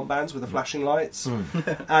all the armbands with the flashing lights.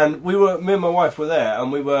 And me and my wife were there,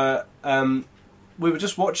 and we were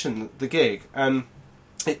just watching the gig, and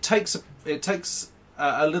it takes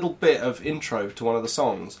a little bit of intro to one of the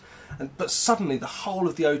songs. But suddenly the whole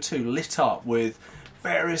of the O2 lit up with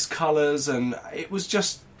various colours, and it was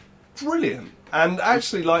just brilliant. And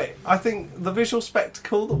actually, I think the visual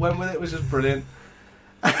spectacle that went with it was just brilliant.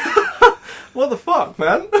 What the fuck,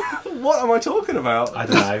 man? What am I talking about? I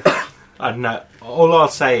don't know. All I'll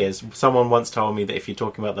say is someone once told me that if you're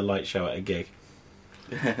talking about the light show at a gig,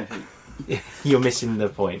 you're missing the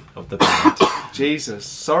point of the band. Jesus,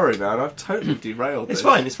 sorry, man. I've totally derailed this.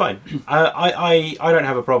 It's fine. I don't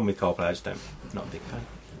have a problem with Coldplay. I just not a big fan.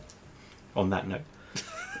 On that note,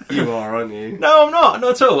 You are, aren't you? no, I'm not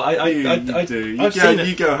at all. You do. I've seen it.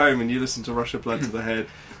 You go home and you listen to Rush of Blood to the Head.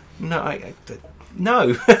 No,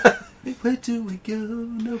 no. Where do we go?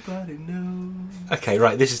 Nobody knows. Okay,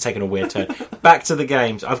 right. This is taking a weird turn. Back to the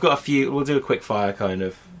games. I've got a few. We'll do a quick fire kind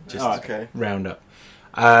of just Alright. Okay. round up.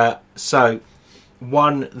 So,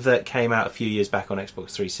 one that came out a few years back on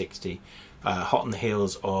Xbox 360, hot on the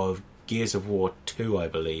heels of Gears of War 2, I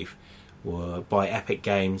believe, were by Epic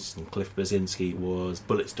Games and Cliff Bleszinski, was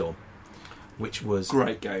Bulletstorm, which was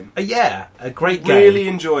Great game. a great game. Really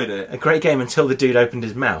enjoyed it. A great game until the dude opened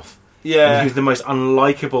his mouth. Yeah. And he was the most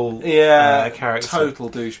unlikable character. Total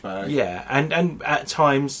douchebag. Yeah, and at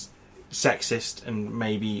times sexist and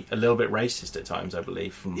maybe a little bit racist at times, I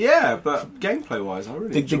believe. Yeah, but gameplay-wise, I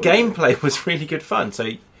really the enjoyed gameplay was really good fun. So,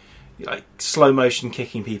 like slow motion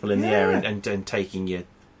kicking people in the air Yeah. and taking your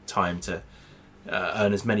time to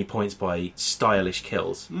earn as many points by stylish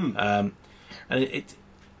kills. And it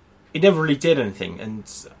never really did anything, and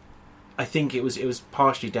I think it was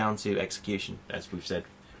partially down to execution, as we've said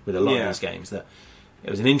with a lot of these games, that it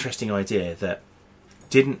was an interesting idea that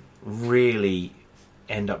didn't really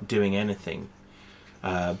end up doing anything,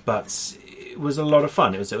 but it was a lot of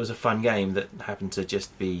fun. It was a fun game that happened to just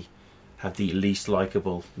have the least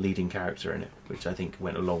likable leading character in it, which I think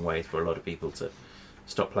went a long way for a lot of people to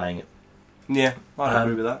stop playing it. Yeah, I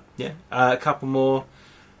agree with that. Yeah, a couple more.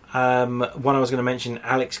 One I was going to mention,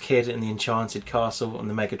 Alex Kidd in the Enchanted Castle on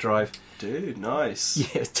the Mega Drive. Dude, nice. Yeah,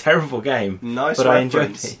 it was a terrible game. Nice but reference. I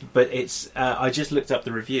enjoyed it. But it's I just looked up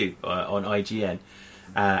the review on IGN,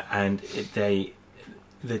 and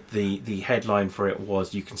the headline for it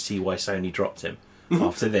was, "You can see why Sony dropped him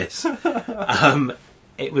after this."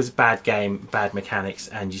 It was bad game, bad mechanics,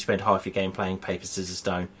 and you spend half your game playing paper, scissors,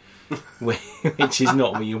 stone, which is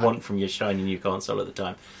not what you want from your shiny new console at the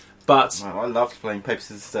time. But I loved playing Paper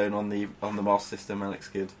Scissors Stone on the Master System, Alex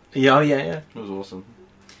Kidd. yeah. It was awesome.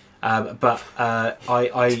 But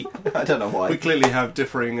I I don't know why. We clearly have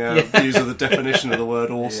differing views of the definition of the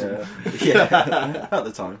word awesome. Yeah. At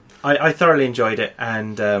the time. I thoroughly enjoyed it,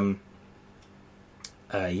 and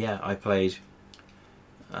I played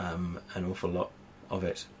an awful lot of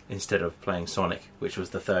it instead of playing Sonic, which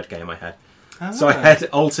was the third game I had. So I had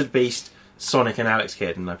Altered Beast, Sonic, and Alex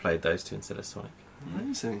Kidd, and I played those two instead of Sonic.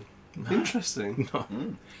 Amazing. Interesting.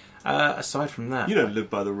 Aside from that, You don't live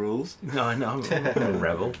by the rules. no, I know I'm a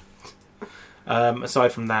rebel.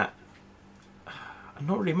 Aside from that,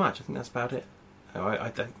 not really much. I think that's about it. I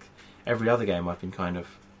think every other game I've been kind of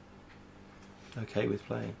okay with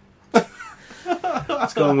playing.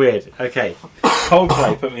 It's gone weird. Okay,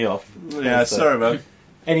 Coldplay put me off. Yeah, sorry, man.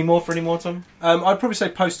 Any more for any more, Tom? I'd probably say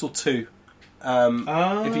Postal 2.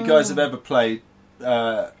 If you guys have ever played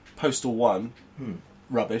Postal 1,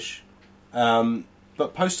 rubbish.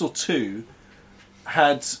 But Postal 2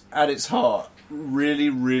 had, at its heart, really,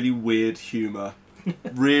 really weird humour.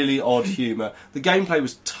 Really odd humour. The gameplay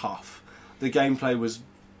was tough. The gameplay was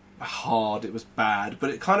hard. It was bad.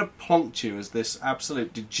 But it kind of plonked you as this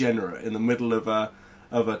absolute degenerate in the middle of a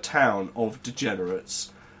town of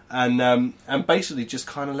degenerates. And basically just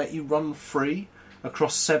kind of let you run free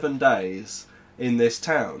across 7 days in this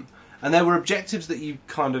town. And there were objectives that you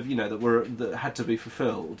kind of, that had to be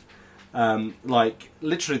fulfilled. Like,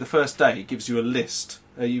 literally the first day it gives you a list.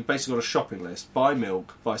 You've basically got a shopping list. Buy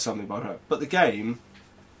milk, buy something, buy her. But the game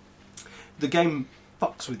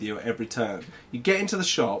fucks with you at every turn. You get into the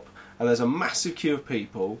shop and there's a massive queue of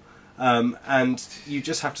people, and you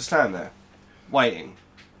just have to stand there, waiting.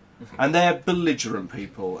 And they're belligerent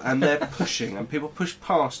people, and they're pushing, and people push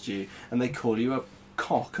past you, and they call you a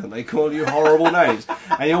cock, and they call you horrible names.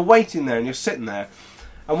 And you're waiting there, and you're sitting there.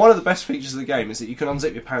 And one of the best features of the game is that you can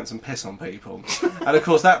unzip your pants and piss on people. And of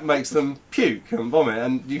course that makes them puke and vomit,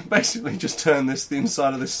 and you can basically just turn the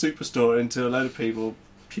inside of this superstore into a load of people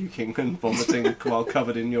puking and vomiting while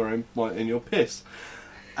covered in your piss.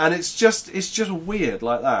 And it's just weird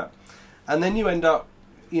like that. And then you end up,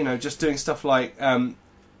 just doing stuff like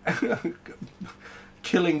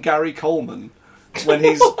killing Gary Coleman when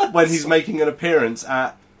he's making an appearance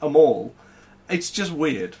at a mall. It's just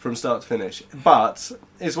weird from start to finish. But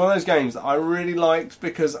it's one of those games that I really liked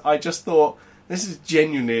because I just thought, this is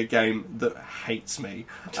genuinely a game that hates me.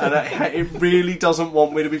 And it really doesn't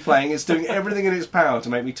want me to be playing. It's doing everything in its power to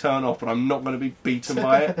make me turn off, but I'm not going to be beaten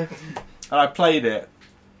by it. And I played it.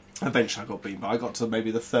 Eventually I got beaten, but I got to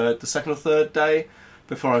maybe the second or third day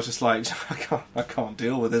before I was just like, I can't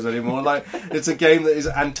deal with this anymore. Like, it's a game that is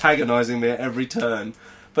antagonising me at every turn.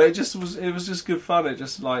 But it was just good fun. It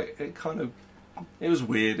just it was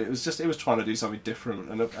weird. It was trying to do something different,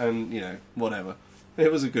 and whatever.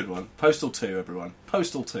 It was a good one. Postal 2, everyone.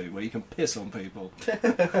 Postal 2, where you can piss on people.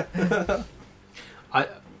 I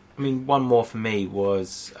mean, one more for me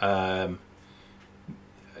was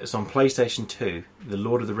it's on PlayStation 2, the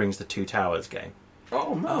Lord of the Rings: The Two Towers game.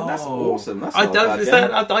 Oh man, that's Oh. awesome. That's I not a don't. bad Is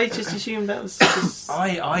game. that? I just assumed that was. Just...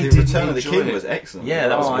 I The didn't Return of the enjoy King it. was excellent. Yeah,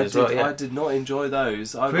 that was Oh, good as well, yeah. I did not enjoy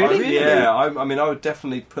those. Really? Yeah, I mean, I would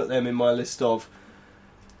definitely put them in my list of,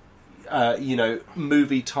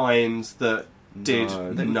 movie times that did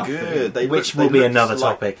No, they're nothing. good. Which they will be look another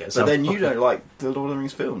like- topic at But some then point. you don't like the Lord of the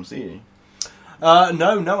Rings films, do you?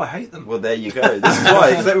 No, I hate them. Well, there you go. This is why,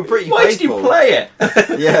 because they were pretty Why did faithful. you play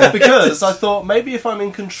it? Yeah. Because I thought maybe if I'm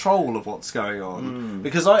in control of what's going on,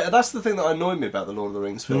 because that's the thing that annoyed me about the Lord of the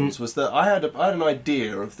Rings films was that I had an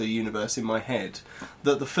idea of the universe in my head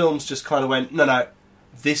that the films just kind of went, no,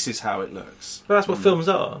 this is how it looks. Well, that's what films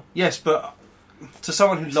are. Yes, but to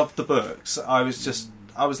someone who loved the books, I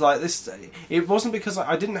was like this. It wasn't because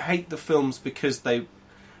I didn't hate the films because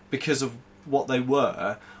of what they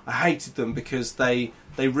were. I hated them because they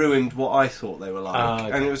ruined what I thought they were like,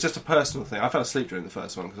 Okay. and it was just a personal thing. I fell asleep during the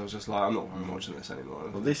first one because I was just like, I'm not watching this anymore.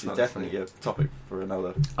 Well, this is definitely a topic for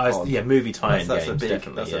another. Oh, yeah, movie tie-in that's games, a big.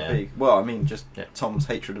 definitely. That's yeah. a big. Well, I mean, just Yeah. Tom's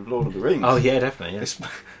hatred of Lord of the Rings. Oh yeah, definitely. Yeah.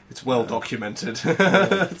 It's well documented.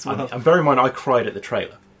 It's well- And bear in mind, I cried at the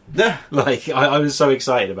trailer. Yeah. Like I was so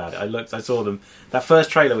excited about it. I saw them. That first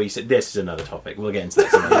trailer where you said, "This is another topic." We'll get into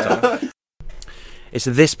that some other time. It's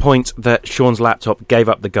at this point that Sean's laptop gave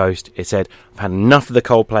up the ghost. It said, "I've had enough of the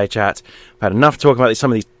Coldplay chat. I've had enough talking about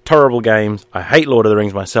some of these terrible games. I hate Lord of the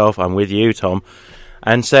Rings myself. I'm with you, Tom."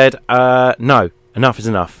 And said, "No, enough is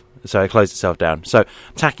enough." So it closed itself down. So I'm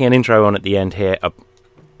tacking an intro on at the end here.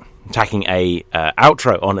 Tacking a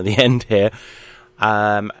outro on at the end here.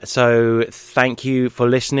 So thank you for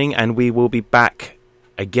listening, and we will be back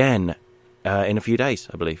again in a few days,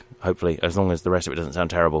 I believe. Hopefully, as long as the rest of it doesn't sound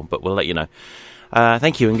terrible, but we'll let you know.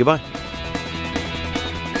 Thank you and goodbye.